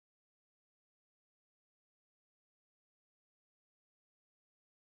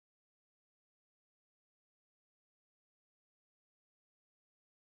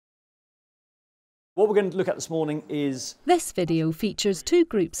What we're going to look at this morning is... This video features two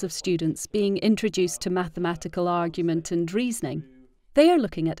groups of students being introduced to mathematical argument and reasoning. They are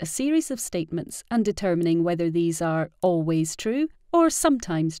looking at a series of statements and determining whether these are always true or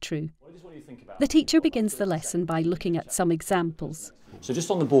sometimes true. The teacher begins the lesson by looking at some examples. So just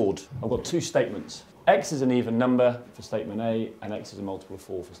on the board, I've got two statements. X is an even number for statement A and X is a multiple of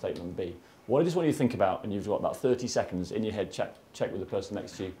 4 for statement B. What I just want you to think about, and you've got about 30 seconds in your head, check with the person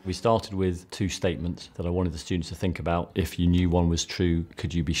next to you. We started with two statements that I wanted the students to think about. If you knew one was true,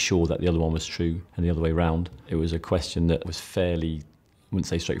 could you be sure that the other one was true, and the other way round? It was a question that was fairly, I wouldn't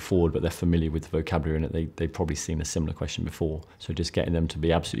say straightforward, but they're familiar with the vocabulary in it. They've probably seen a similar question before. So just getting them to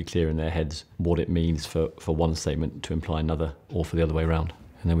be absolutely clear in their heads what it means for one statement to imply another, or for the other way around.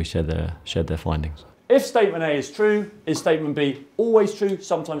 And then we shared their findings. If statement A is true, is statement B always true,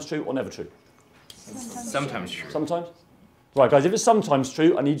 sometimes true, or never true? Sometimes true. Sometimes? Right, guys, if it's sometimes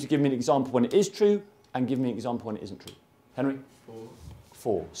true, I need you to give me an example when it is true, and give me an example when it isn't true. Henry?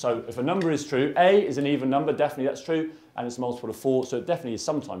 4. So if a number is true, A is an even number, definitely that's true, and it's a multiple of 4, so it definitely is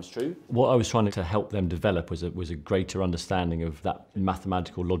sometimes true. What I was trying to help them develop was a greater understanding of that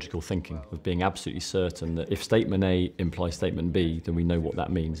mathematical, logical thinking, of being absolutely certain that if statement A implies statement B, then we know what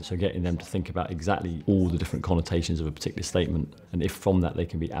that means. So getting them to think about exactly all the different connotations of a particular statement, and if from that they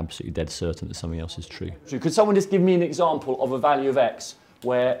can be absolutely dead certain that something else is true. So could someone just give me an example of a value of X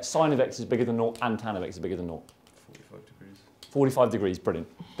where sine of X is bigger than 0 and tan of X is bigger than 0? 45 degrees, brilliant.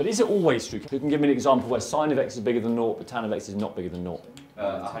 But is it always true? Who can give me an example where sine of X is bigger than 0, but tan of X is not bigger than 0?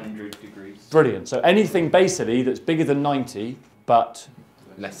 100 degrees. Brilliant. So anything basically that's bigger than 90, but...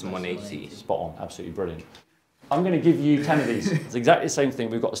 less than 180. Spot on, absolutely brilliant. I'm going to give you 10 of these. It's exactly the same thing.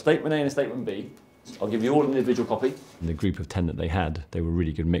 We've got a statement A and a statement B. I'll give you all an individual copy. In the group of 10 that they had, they were a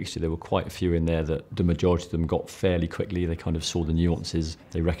really good mixture. There were quite a few in there that the majority of them got fairly quickly. They kind of saw the nuances.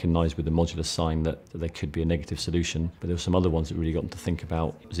 They recognised with the modulus sign that there could be a negative solution. But there were some other ones that really got them to think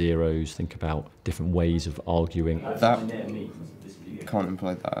about zeros, think about different ways of arguing. That can't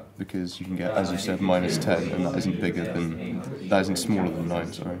imply that, because you can get, as you said, minus 10, and that isn't smaller than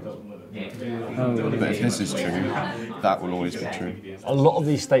 9, sorry. But if this is true, that will always be true. A lot of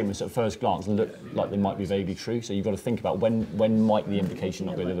these statements at first glance look like they might be vaguely true, so you've got to think about when might the implication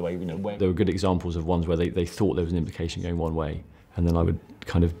not go the other way. You know, where... There were good examples of ones where they thought there was an implication going one way, and then I would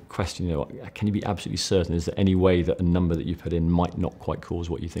kind of question, you know, can you be absolutely certain? Is there any way that a number that you put in might not quite cause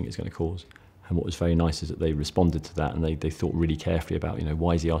what you think it's going to cause? And what was very nice is that they responded to that, and they thought really carefully about, you know,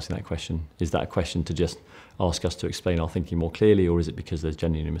 why is he asking that question? Is that a question to just ask us to explain our thinking more clearly, or is it because there's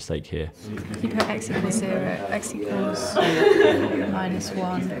genuinely a mistake here? If you put x equals 0, x equals minus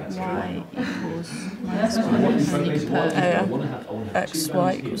 1, y equals minus 1, and then you can put x,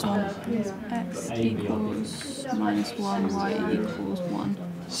 y equals 1, x equals minus 1, y equals 1.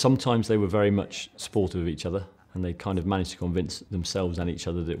 Sometimes they were very much supportive of each other, and they kind of managed to convince themselves and each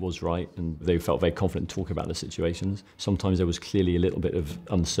other that it was right, and they felt very confident talking about the situations. Sometimes there was clearly a little bit of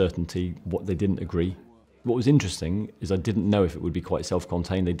uncertainty, what they didn't agree. What was interesting is I didn't know if it would be quite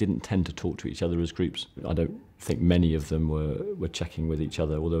self-contained. They didn't tend to talk to each other as groups. I don't think many of them were checking with each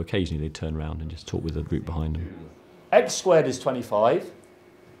other, although occasionally they'd turn around and just talk with the group behind them. X squared is 25,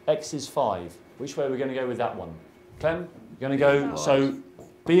 X is 5. Which way are we going to go with that one? Clem, you're going to go, so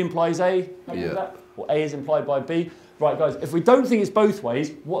B implies A? Yeah. Or A is implied by B. Right, guys, if we don't think it's both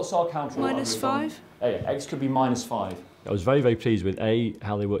ways, what's our counter? Minus 5? A, X could be minus 5. I was very, very pleased with A,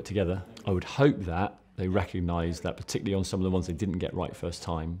 how they worked together. I would hope that they recognise that, particularly on some of the ones they didn't get right first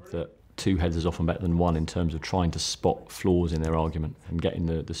time, that 2 heads is often better than 1 in terms of trying to spot flaws in their argument and getting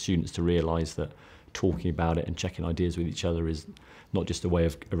the students to realise that talking about it and checking ideas with each other is not just a way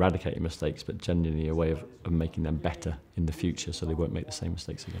of eradicating mistakes, but genuinely a way of making them better in the future so they won't make the same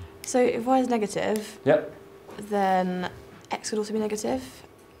mistakes again. So if y is negative, yep, then x would also be negative,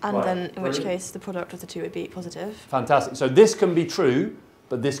 and right, then in brilliant. which case the product of the two would be positive. Fantastic. So this can be true,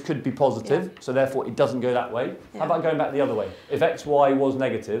 but this could be positive, Yeah. so therefore it doesn't go that way. Yeah. How about going back the other way? If x, y was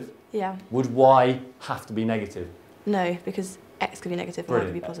negative, Yeah. would y have to be negative? No, because x could be negative and y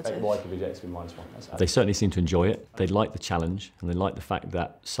could be positive. Y could be x could be minus 1. They certainly seemed to enjoy it. They liked the challenge, and they liked the fact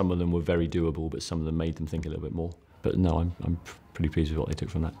that some of them were very doable, but some of them made them think a little bit more. But no, I'm pretty pleased with what they took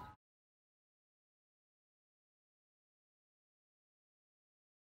from that.